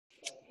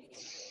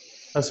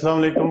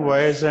Assalamu alaikum,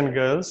 boys and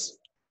girls.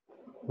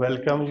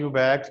 Welcome you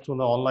back to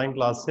the online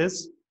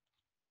classes.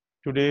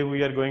 Today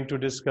we are going to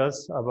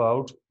discuss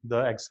about the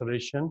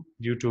acceleration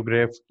due to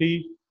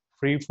gravity,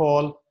 free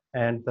fall,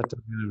 and the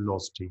terminal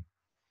velocity.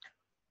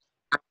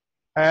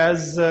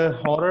 As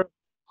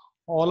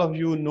all of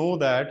you know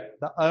that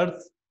the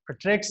Earth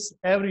attracts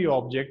every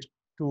object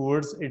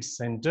towards its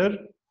center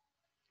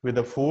with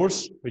a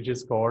force which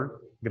is called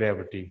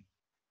gravity.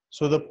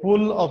 So the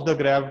pull of the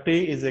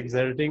gravity is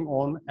exerting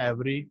on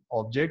every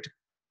object,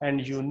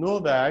 and you know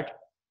that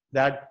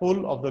that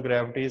pull of the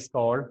gravity is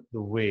called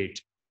the weight.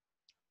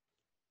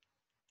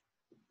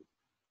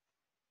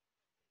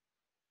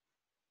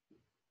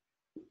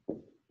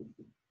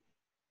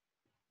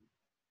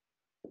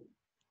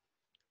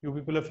 You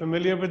people are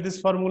familiar with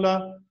this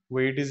formula.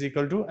 Weight is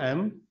equal to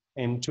m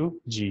into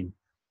g,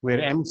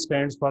 where m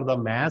stands for the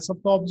mass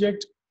of the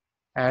object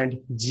and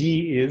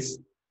g is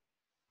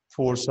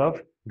force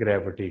of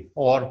gravity,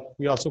 or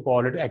we also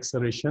call it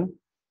acceleration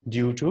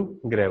due to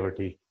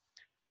gravity.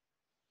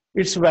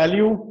 Its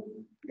value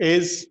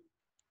is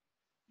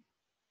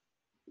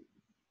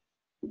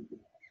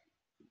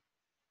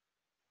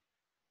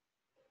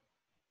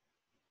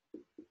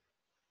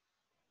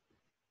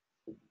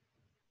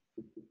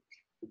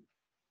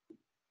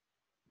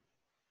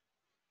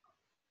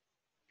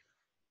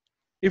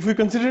if we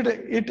consider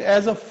it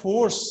as a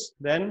force,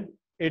 then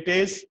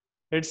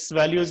its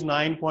value is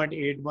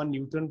 9.81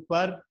 Newton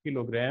per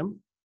kilogram.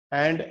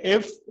 And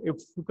if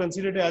you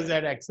consider it as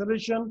an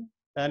acceleration,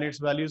 then its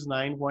value is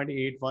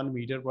 9.81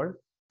 meter per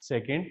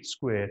second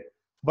square.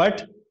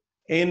 But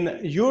in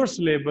your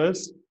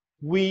syllabus,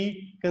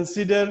 we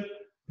consider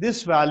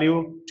this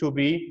value to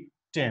be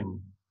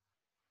 10.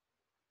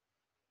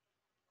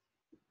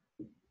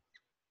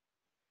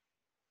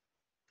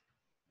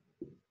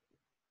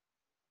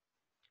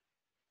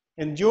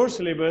 In your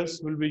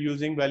syllabus, we'll be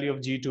using value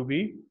of g to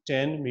be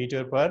 10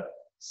 meter per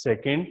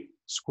second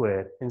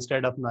square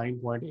instead of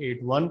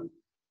 9.81.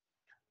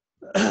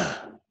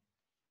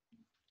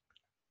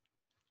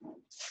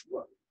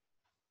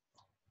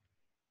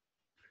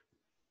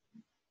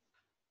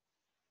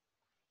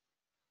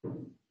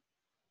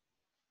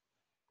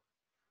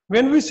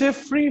 When we say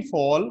free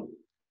fall,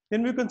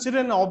 then we consider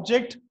an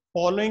object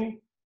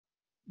falling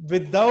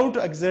without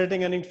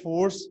exerting any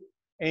force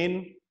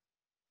in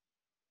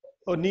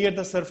or near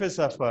the surface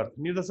of Earth.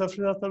 Near the surface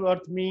of the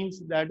Earth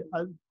means that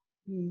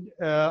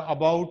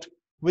about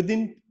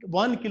within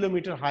 1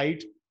 kilometer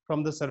height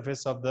from the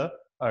surface of the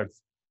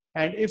Earth.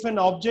 And if an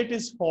object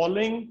is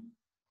falling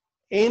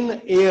in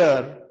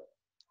air,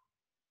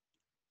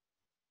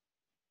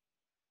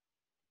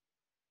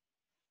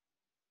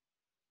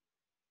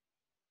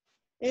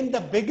 in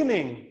the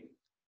beginning,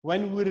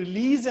 when we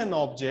release an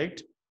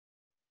object,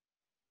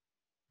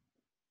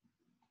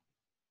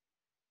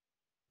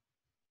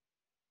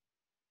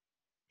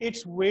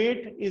 its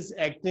weight is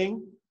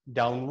acting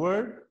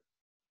downward.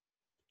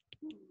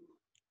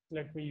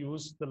 Let me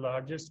use the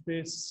larger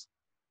space.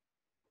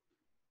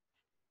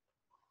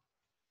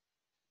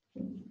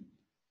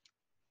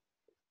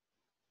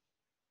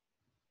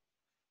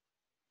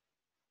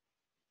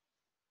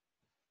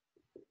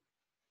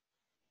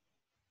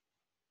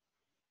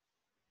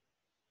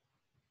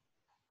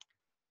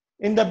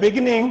 In the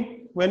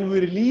beginning, when we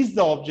release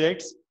the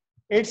objects,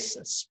 its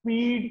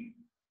speed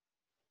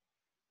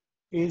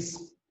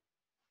is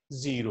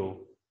 0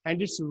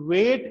 and its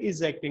weight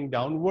is acting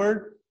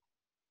downward,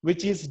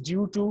 which is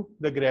due to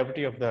the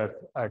gravity of the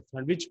Earth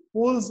and which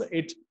pulls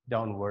it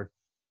downward.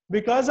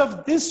 Because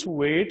of this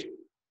weight,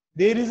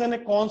 there is a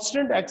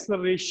constant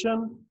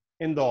acceleration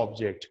in the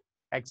object.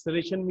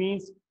 Acceleration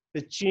means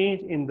the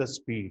change in the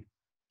speed.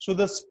 So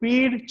the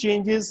speed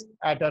changes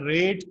at a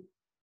rate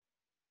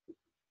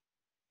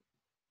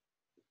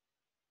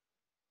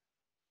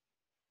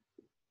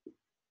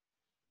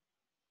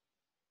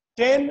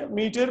 (10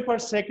 meter per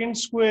second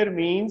square)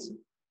 means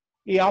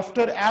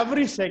after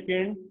every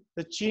second,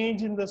 the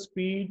change in the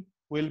speed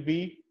will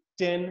be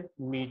 10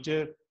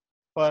 meter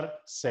per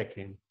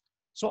second.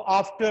 So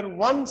after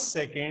 1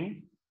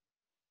 second,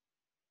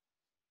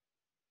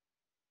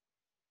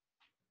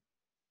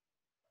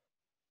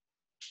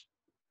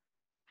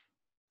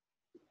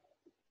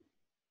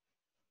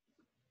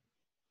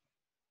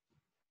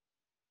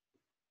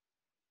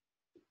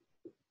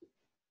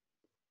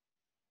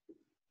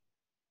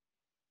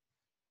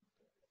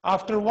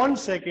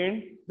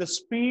 the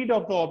speed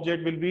of the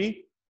object will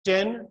be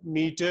 10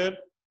 meter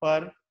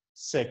per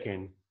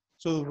second.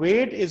 So the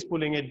weight is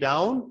pulling it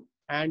down,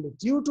 and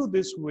due to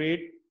this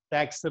weight, the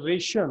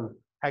acceleration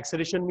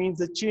means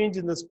the change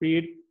in the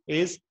speed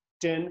is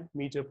 10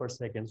 meter per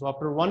second. So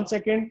after 1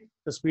 second,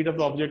 the speed of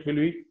the object will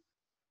be,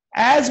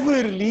 as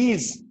we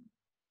release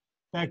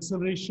the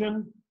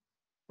acceleration,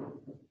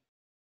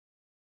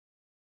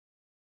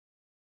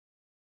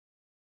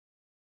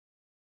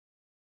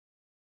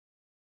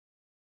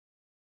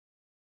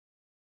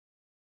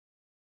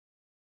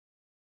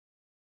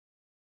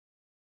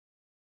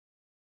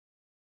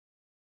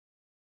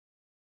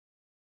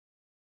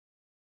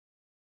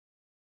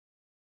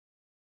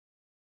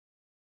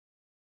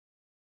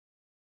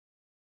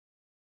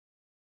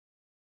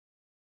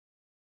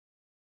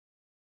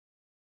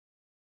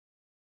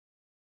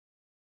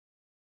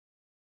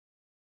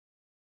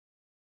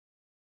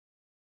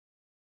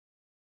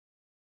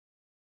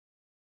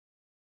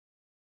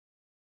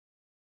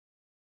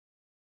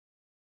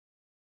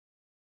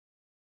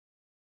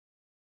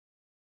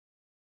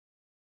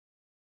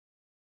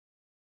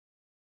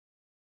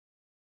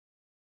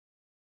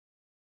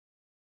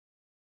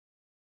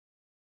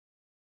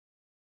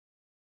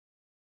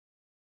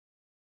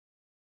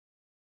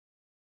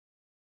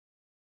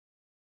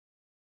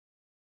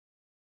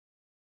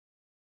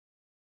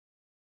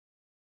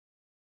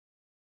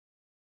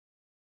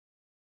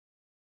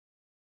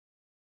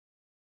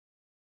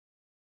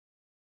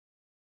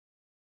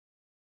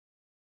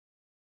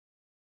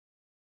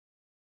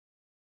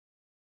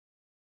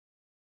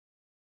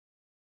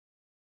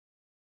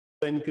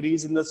 the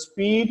increase in the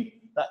speed,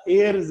 the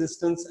air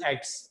resistance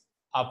acts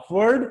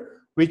upward,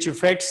 which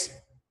affects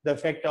the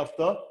effect of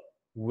the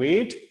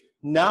weight.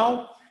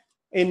 Now,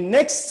 in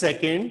next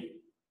second,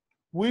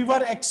 we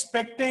were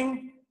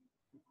expecting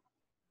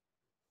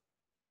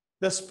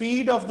the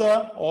speed of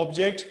the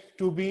object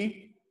to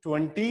be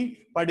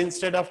 20, but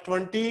instead of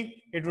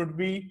 20, it would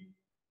be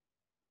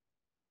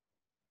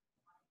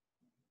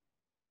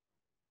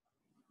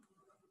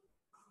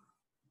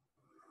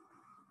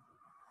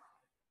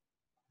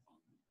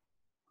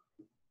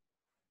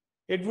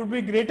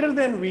greater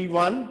than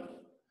V1,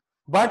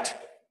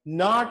 but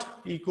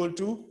not equal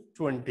to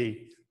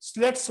 20.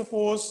 So let's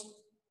suppose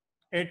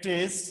it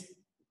is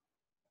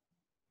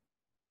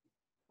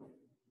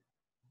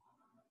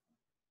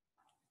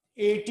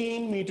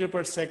 18 meter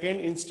per second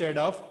instead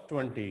of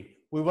 20.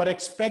 We were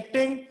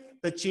expecting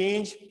the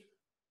change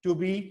to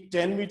be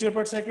 10 meter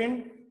per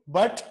second,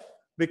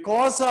 but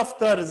because of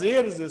the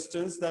air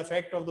resistance, the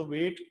effect of the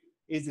weight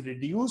is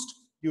reduced,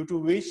 due to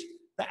which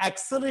the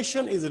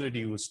acceleration is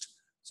reduced.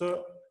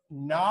 So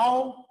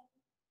now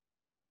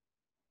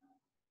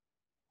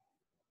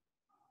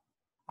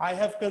I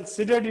have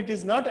considered, it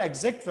is not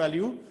exact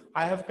value,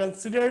 I have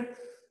considered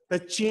the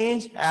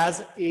change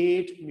as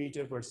 8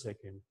 meter per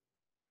second.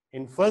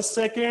 In first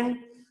second,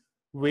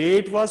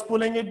 weight was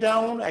pulling it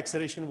down,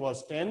 acceleration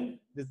was 10.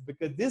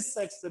 Because this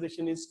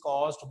acceleration is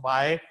caused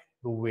by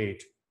the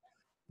weight.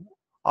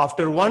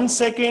 After 1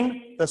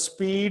 second, the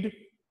speed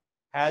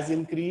has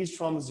increased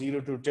from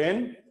 0 to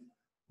 10.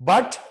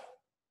 But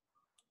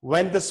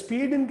when the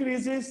speed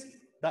increases,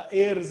 the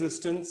air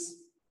resistance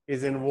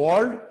is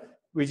involved,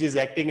 which is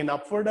acting in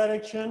upward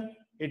direction.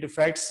 It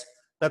affects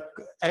the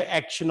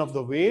action of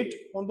the weight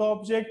on the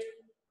object,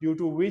 due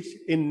to which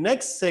in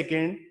next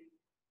second,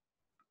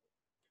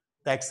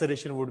 the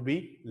acceleration would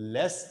be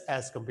less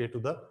as compared to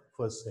the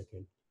first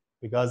second,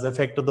 because the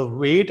effect of the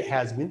weight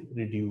has been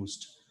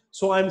reduced.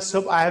 So I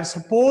have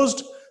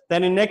supposed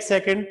that in next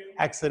second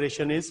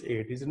acceleration is 8.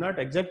 It is not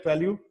exact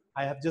value,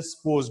 I have just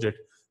supposed it.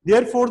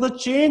 Therefore, the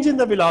change in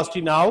the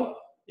velocity now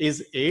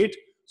is 8.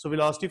 So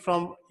velocity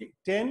from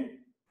 10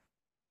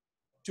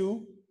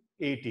 to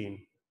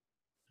 18.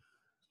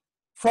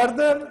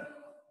 Further,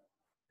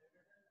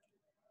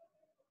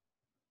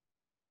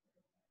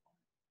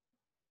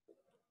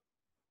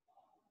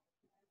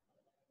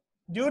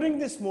 during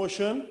this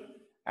motion,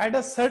 at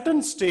a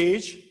certain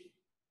stage,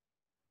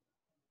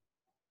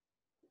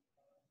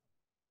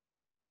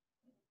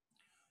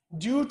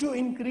 due to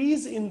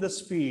increase in the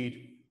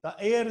speed, the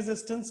air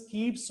resistance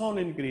keeps on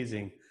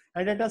increasing.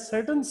 And at a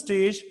certain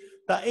stage,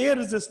 the air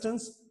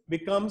resistance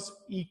becomes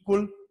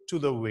equal to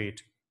the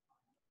weight.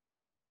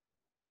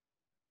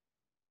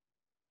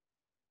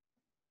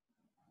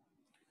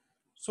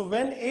 So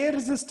when air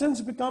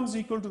resistance becomes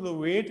equal to the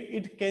weight,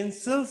 it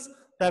cancels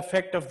the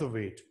effect of the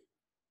weight.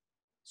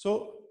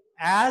 So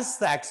as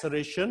the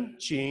acceleration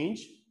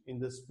change in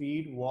the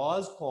speed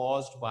was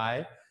caused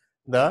by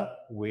the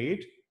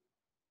weight,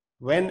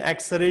 when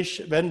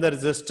the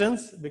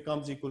resistance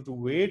becomes equal to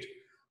weight,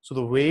 so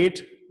the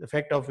weight,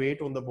 effect of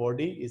weight on the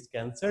body is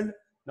cancelled.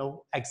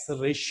 Now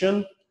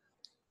acceleration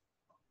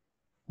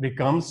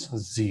becomes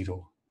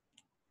 0.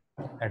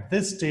 At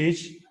this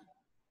stage,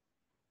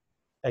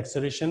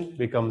 acceleration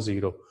becomes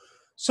 0.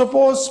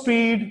 Suppose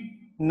speed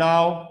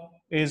now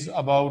is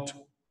about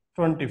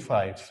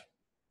 25.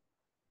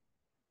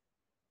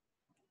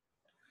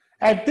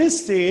 At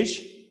this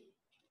stage,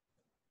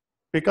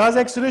 because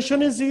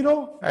acceleration is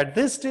 0 at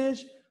this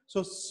stage,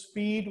 so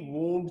speed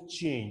won't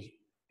change,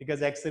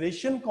 because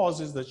acceleration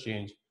causes the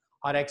change.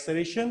 Our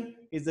acceleration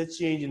is the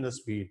change in the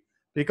speed.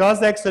 Because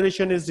the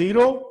acceleration is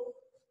 0,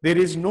 there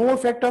is no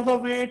effect of the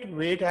weight.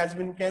 Weight has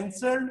been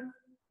cancelled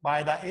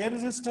by the air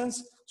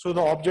resistance, so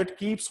the object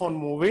keeps on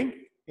moving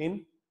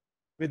in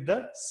with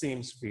the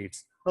same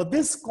speeds. Now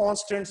this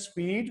constant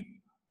speed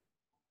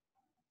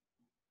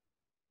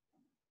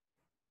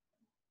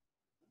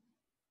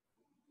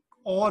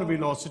or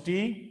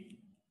velocity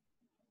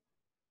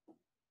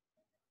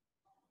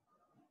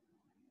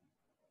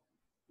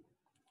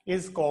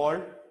is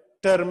called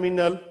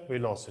terminal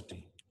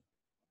velocity.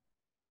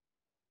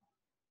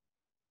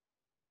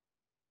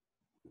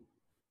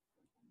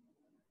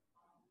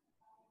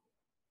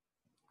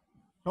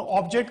 Now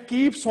object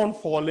keeps on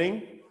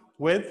falling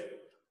with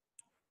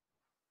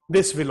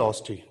this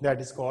velocity, that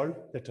is called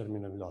the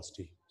terminal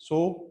velocity.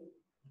 So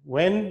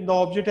when the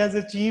object has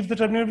achieved the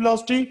terminal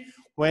velocity,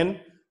 when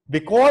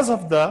because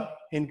of the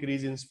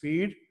increase in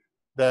speed,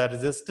 the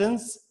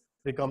resistance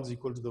becomes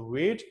equal to the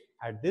weight,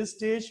 at this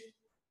stage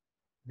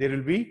there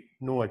will be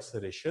no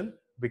acceleration,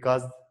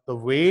 because the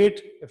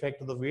weight,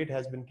 effect of the weight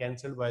has been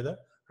cancelled by the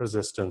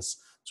resistance.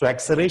 So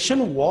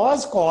acceleration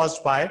was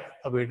caused by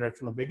the weight right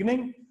from the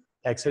beginning.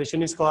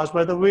 Acceleration is caused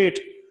by the weight.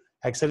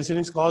 Acceleration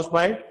is caused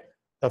by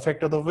the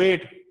effect of the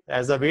weight.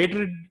 As the weight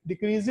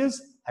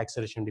decreases,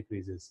 acceleration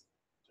decreases.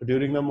 So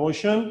during the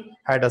motion,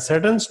 at a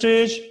certain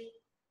stage,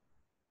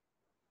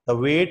 the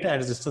weight and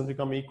resistance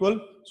become equal.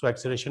 So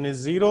acceleration is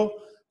 0.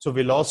 So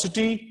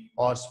velocity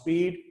or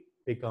speed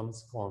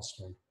becomes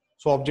constant.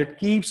 So object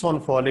keeps on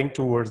falling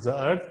towards the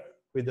earth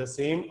with the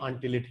same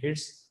until it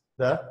hits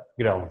the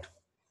ground.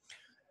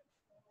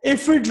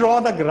 If we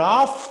draw the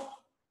graph,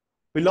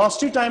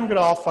 velocity time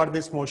graph for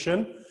this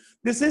motion,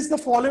 this is the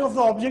falling of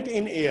the object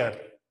in air.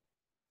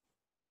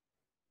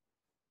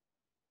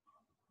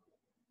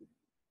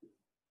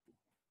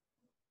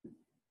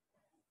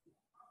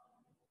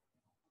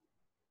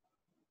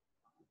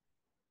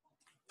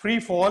 Free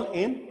fall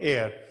in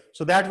air.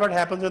 So that's what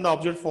happens when the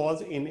object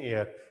falls in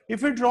air.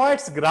 If we draw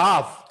its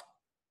graph,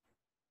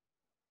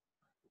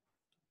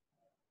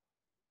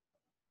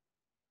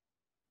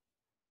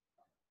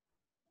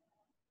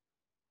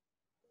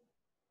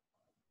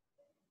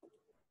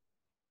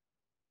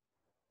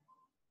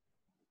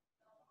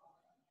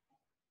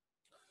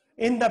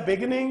 in the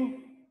beginning,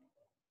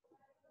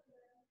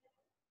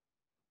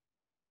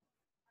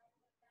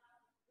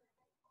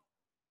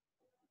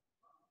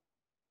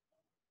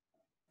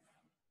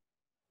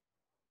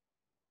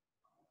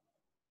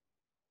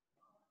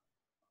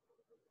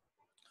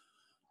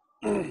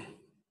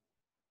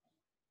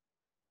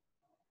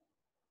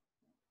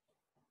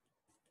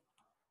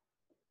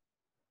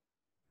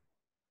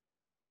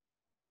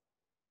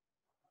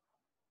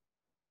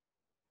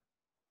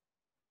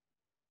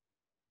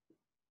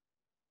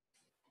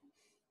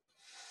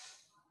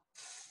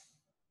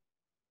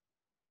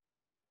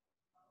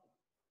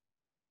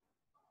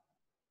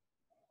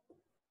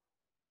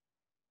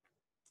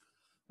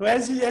 so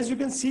as you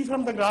can see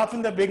from the graph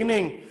in the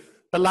beginning,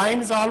 the line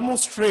is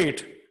almost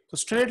straight. So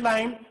straight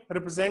line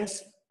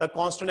represents the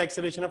constant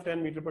acceleration of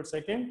 10 meters per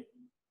second.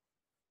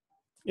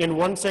 In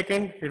 1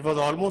 second, it was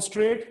almost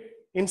straight.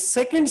 In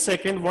second,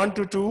 1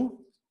 to 2,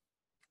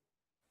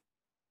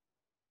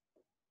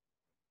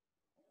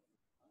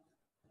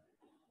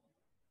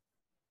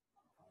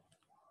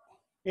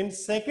 in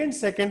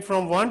second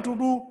from 1 to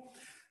 2,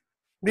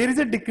 there is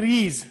a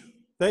decrease.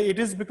 It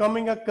is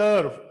becoming a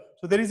curve.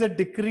 So there is a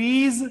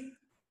decrease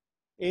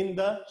in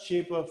the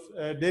shape of,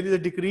 there is a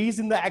decrease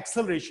in the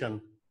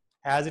acceleration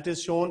as it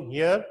is shown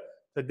here.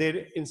 So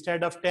there,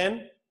 instead of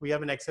 10, we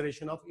have an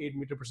acceleration of 8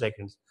 meters per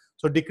second.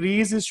 So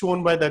decrease is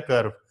shown by the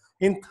curve.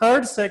 In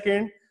third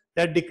second,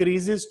 that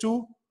decreases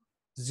to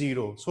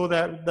 0, so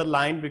that the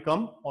line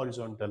becomes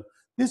horizontal.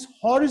 This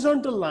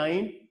horizontal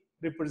line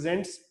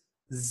represents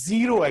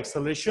 0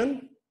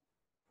 acceleration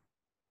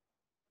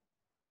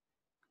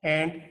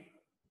and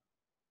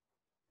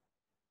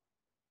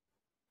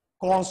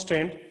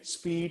constant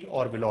speed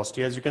or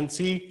velocity. As you can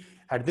see,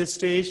 at this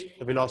stage,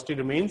 the velocity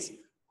remains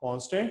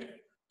constant.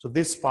 So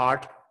this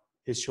part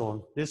is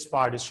shown. This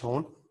part is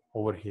shown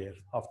over here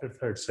after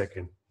third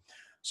second.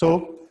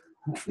 So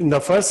in the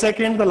first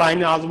second, the line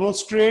is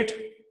almost straight.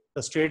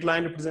 The straight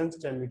line represents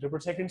 10 meters per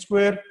second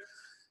square.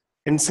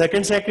 In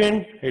second,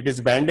 it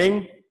is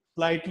bending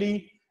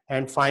slightly,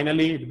 and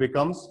finally it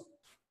becomes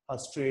a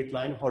straight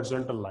line,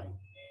 horizontal line.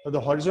 So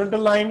the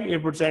horizontal line is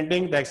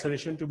representing the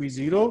acceleration to be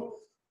 0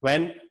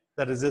 when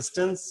the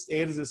resistance,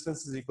 air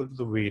resistance is equal to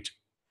the weight,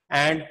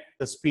 and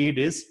the speed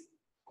is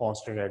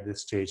constant at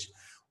this stage.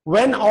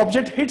 When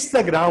object hits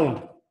the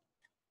ground,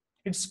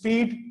 its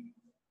speed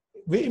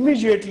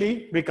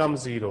immediately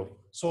becomes 0.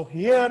 So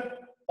here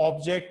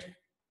object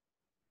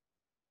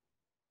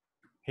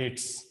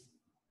hits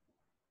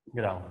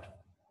ground.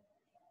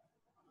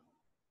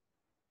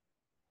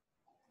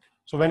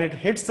 So when it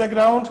hits the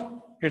ground,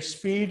 its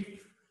speed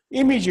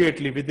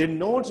immediately within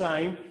no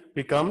time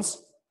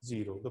becomes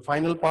 0. The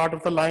final part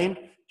of the line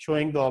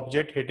showing the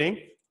object hitting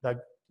the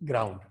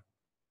ground.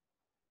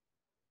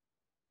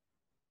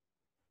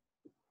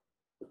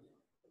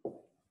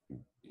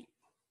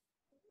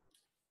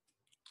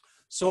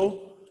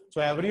 So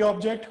every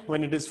object,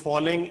 when it is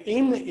falling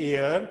in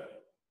air,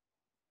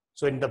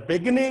 so in the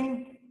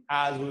beginning,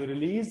 as we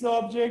release the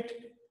object,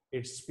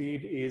 its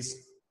speed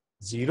is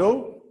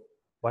 0,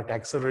 but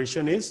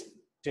acceleration is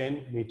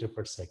 10 meters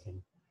per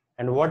second.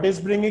 And what is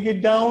bringing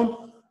it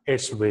down?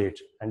 Its weight.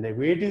 And the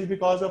weight is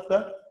because of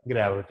the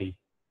gravity.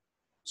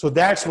 So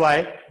that's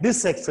why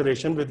this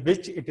acceleration with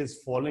which it is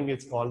falling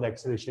is called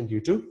acceleration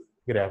due to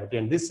gravity.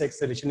 And this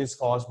acceleration is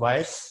caused by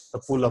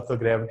the pull of the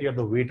gravity or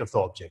the weight of the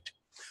object.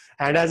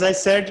 And as I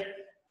said,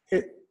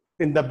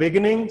 in the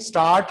beginning,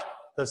 start,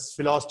 the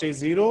velocity is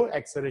 0,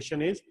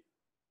 acceleration is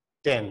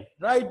 10,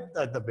 right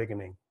at the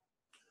beginning.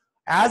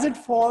 As it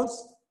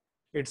falls,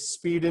 its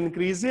speed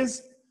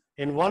increases.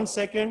 In 1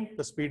 second,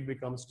 the speed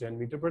becomes 10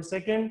 meters per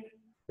second.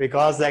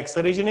 Because the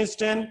acceleration is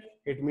 10,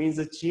 it means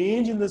the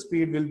change in the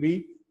speed will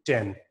be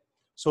 10.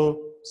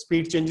 So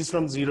speed changes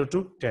from 0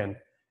 to 10.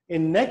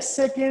 In next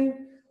second,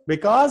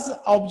 because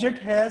object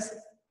has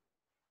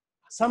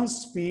some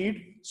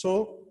speed,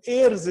 so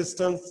air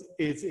resistance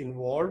is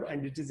involved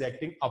and it is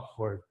acting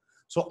upward.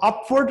 So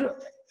upward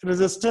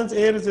resistance,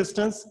 air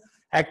resistance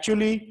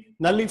actually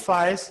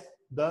nullifies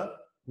the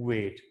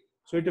weight.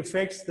 So it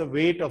affects the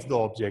weight of the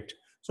object.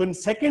 So in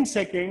second,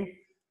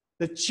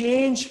 the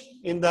change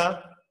in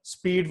the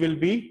speed will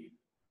be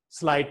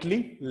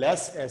slightly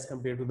less as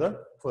compared to the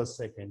first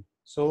second.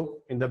 So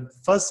in the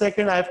first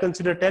second, I have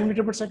considered 10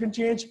 meters per second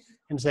change.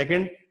 In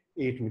second,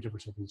 8 meter per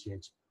second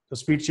change. So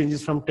speed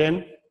changes from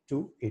 10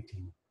 to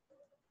 18.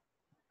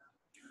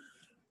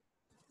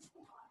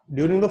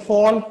 During the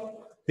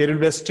fall, there will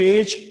be a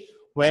stage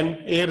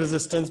when air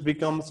resistance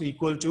becomes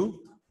equal to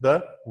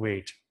the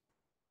weight.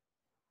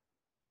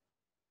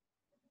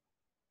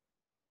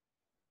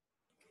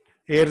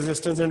 Air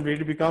resistance and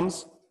weight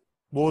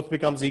both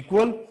becomes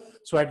equal.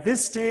 So at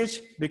this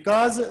stage,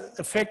 because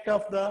effect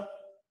of the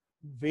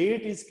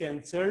weight is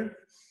cancelled,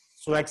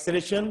 so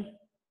acceleration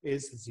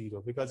is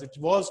 0 because it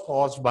was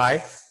caused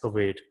by the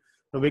weight.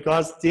 Now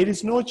because there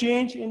is no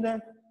change in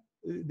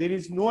there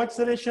is no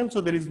acceleration,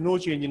 so there is no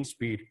change in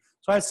speed.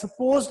 So I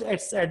suppose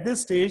at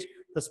this stage,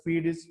 the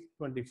speed is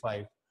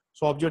 25.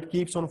 So object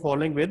keeps on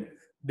falling with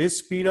this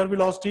speed or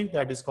velocity,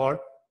 that is called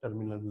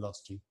terminal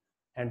velocity.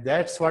 And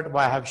that's what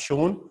I have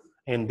shown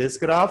in this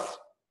graph.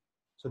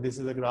 So this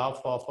is a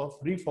graph of a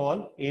free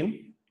fall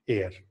in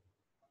air.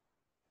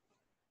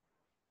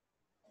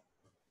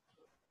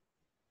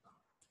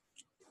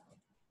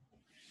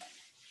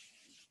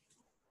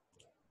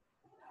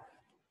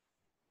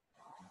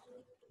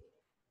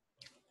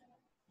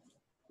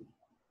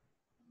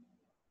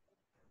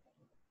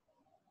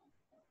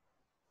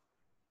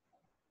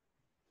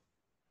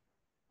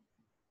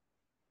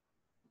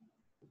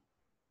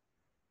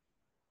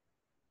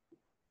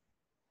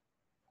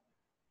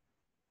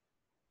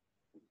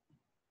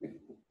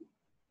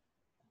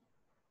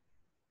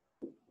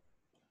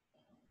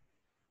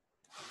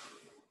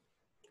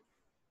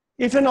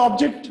 If an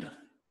object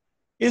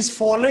is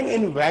falling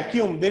in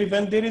vacuum,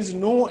 when there is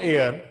no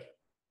air,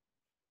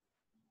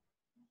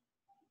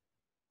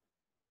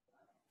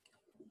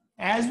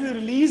 as we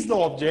release the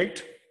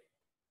object,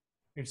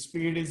 its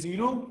speed is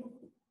 0,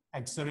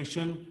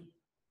 acceleration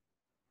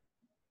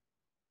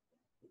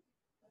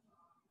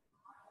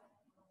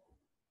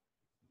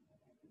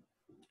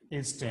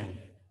is 10.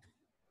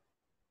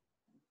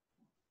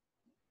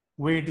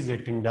 Weight is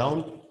acting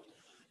down.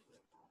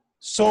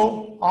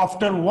 So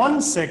after 1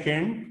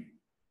 second,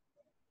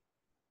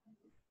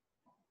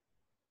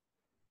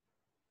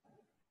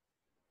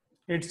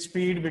 its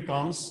speed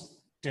becomes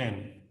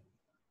 10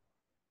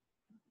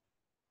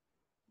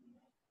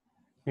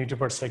 meter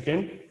per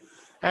second.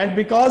 And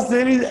because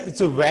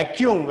it's a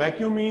vacuum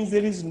means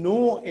there is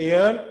no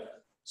air,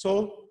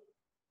 so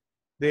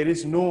there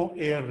is no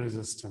air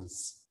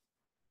resistance.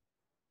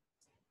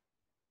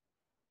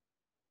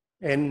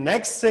 In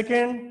next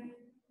second,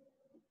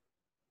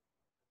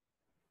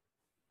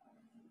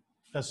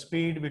 the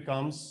speed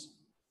becomes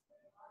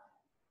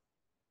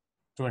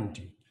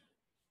 20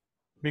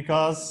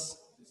 because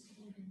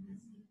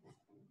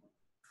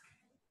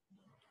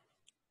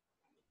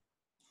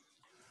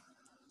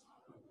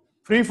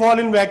free fall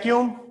in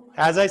vacuum,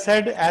 as I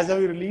said, as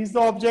we release the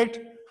object,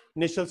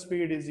 initial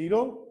speed is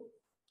 0,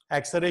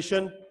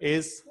 acceleration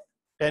is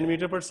 10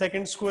 meter per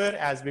second square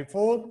as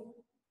before.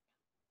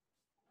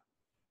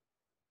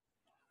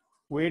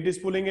 Weight is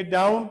pulling it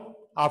down.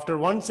 After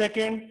 1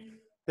 second,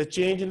 the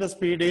change in the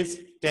speed is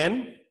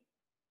 10,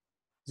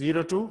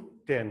 0 to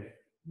 10.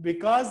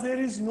 Because there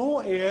is no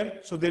air,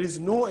 so there is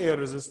no air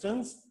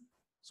resistance.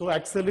 So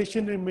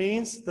acceleration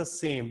remains the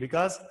same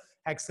because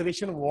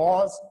acceleration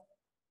was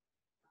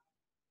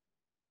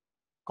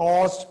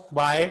caused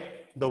by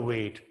the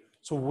weight.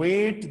 So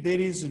weight, there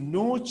is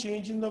no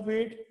change in the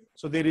weight,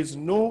 so there is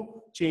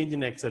no change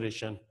in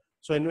acceleration.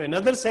 So in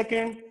another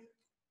second,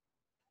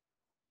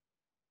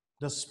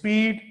 the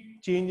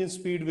change in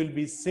speed will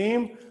be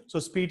same. So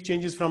speed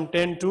changes from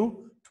 10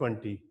 to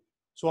 20.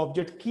 So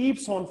object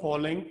keeps on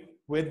falling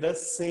with the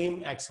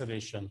same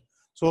acceleration.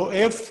 So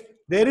if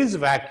there is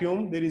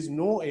vacuum, there is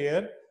no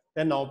air,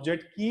 then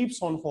object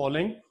keeps on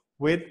falling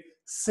with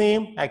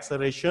same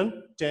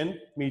acceleration, 10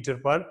 meter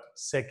per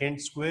second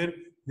square.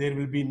 There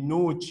will be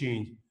no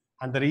change.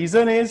 And the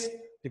reason is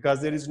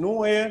because there is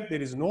no air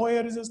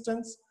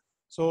resistance.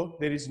 So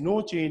there is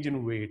no change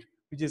in weight,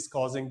 which is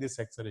causing this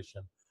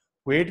acceleration.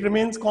 Weight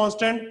remains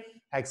constant,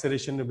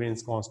 acceleration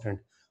remains constant.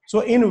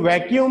 So in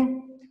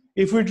vacuum,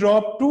 if we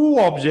drop two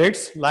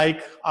objects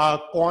like a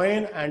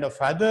coin and a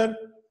feather,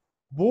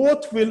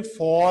 both will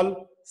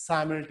fall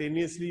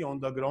simultaneously on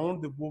the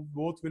ground. They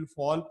both will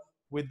fall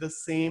with the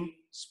same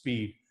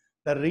speed.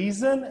 The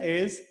reason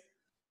is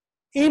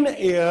in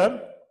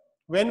air,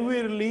 when we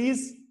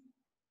release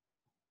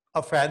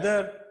a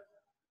feather,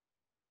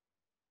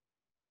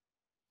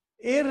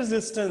 air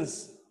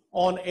resistance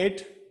on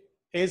it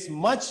is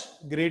much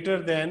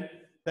greater than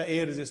the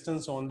air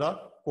resistance on the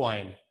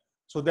coin.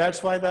 So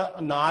that's why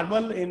in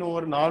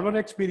our normal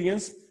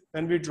experience,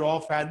 when we draw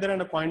a feather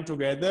and a coin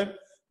together,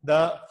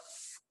 the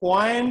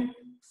coin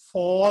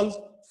falls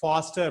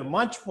faster,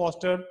 much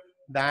faster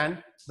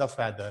than the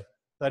feather.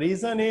 The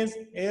reason is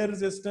air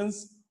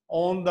resistance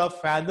on the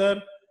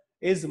feather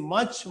is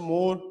much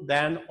more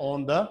than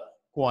on the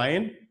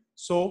coin.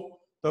 So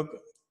the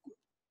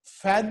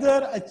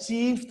feather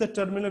achieves the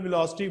terminal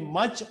velocity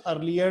much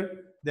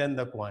earlier than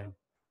the coin.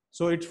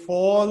 So it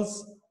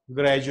falls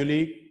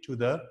gradually to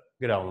the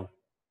ground.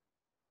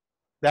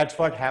 That's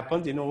what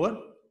happens in our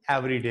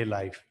everyday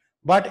life.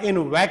 But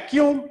in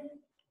vacuum,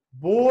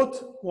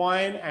 both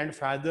coin and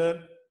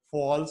feather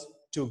falls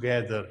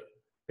together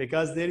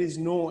because there is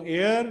no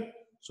air.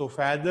 So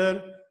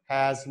feather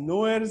has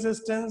no air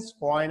resistance,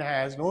 coin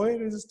has no air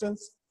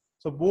resistance.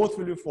 So both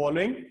will be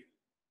falling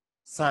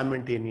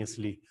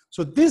simultaneously.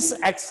 So this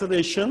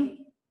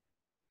acceleration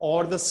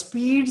or the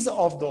speeds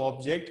of the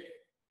object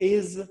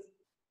is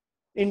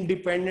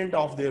independent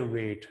of their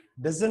weight.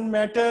 Doesn't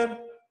matter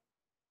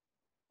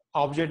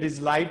object is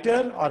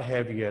lighter or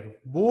heavier.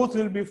 Both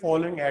will be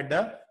falling at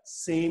the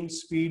same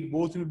speed.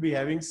 Both will be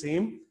having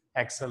same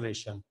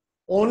acceleration.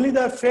 Only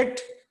the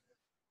effect,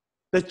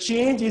 the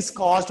change is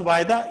caused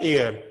by the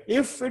air.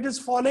 If it is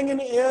falling in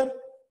air,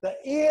 the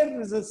air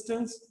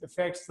resistance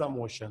affects the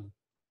motion.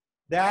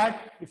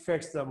 That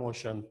affects the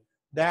motion.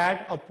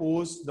 That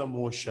opposes the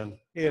motion,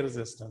 air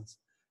resistance,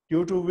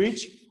 due to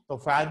which the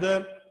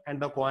feather and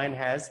the coin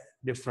has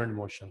different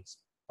motions.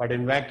 But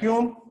in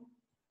vacuum,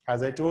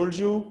 as I told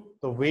you,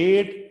 the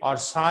weight or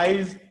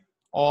size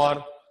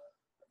or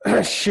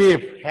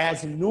shape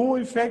has no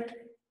effect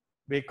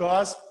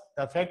because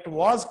the effect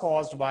was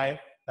caused by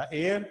the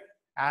air.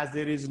 As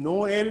there is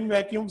no air in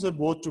vacuum, so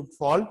both to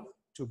fall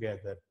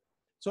together.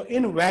 So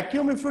in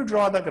vacuum, if we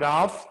draw the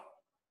graph,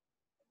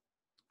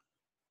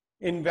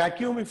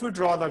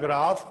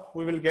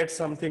 we will get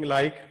something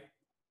like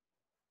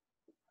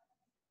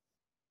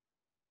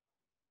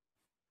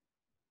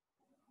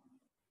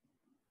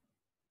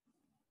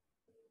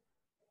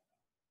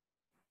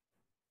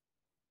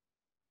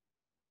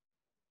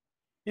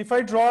if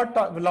I draw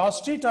a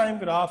velocity time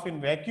graph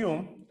in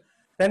vacuum,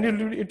 then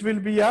it will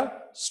be a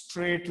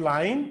straight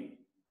line.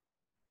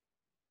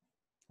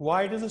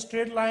 Why it is a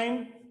straight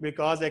line?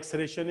 Because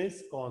acceleration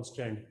is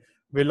constant.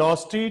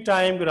 Velocity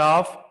time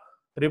graph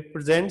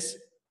represents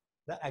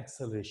the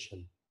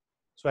acceleration.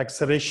 So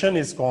acceleration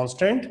is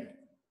constant.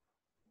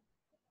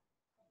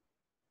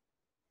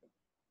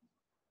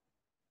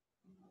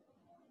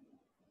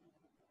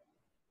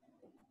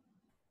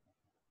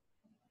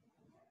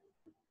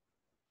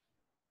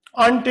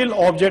 Until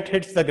object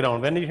hits the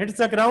ground. When it hits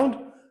the ground,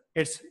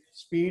 its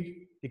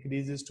speed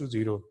decreases to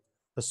zero.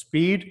 The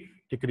speed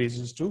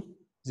decreases to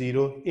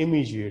zero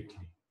immediately.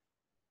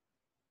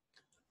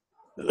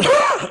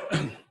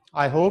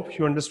 I hope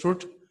you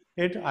understood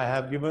it. I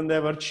have given the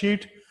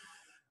worksheet.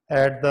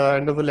 At the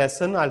end of the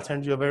lesson, I'll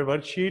send you a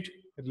worksheet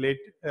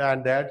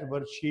and that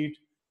worksheet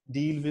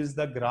deal with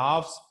the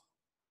graphs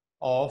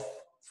of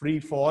free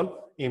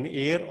fall in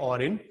air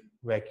or in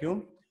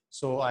vacuum.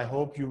 So I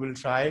hope you will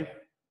try,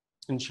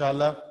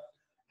 inshallah.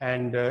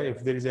 And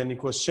if there is any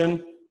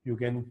question, you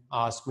can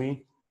ask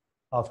me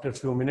after a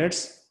few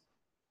minutes.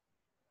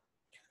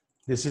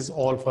 This is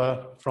all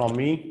from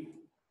me.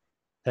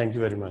 Thank you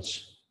very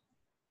much.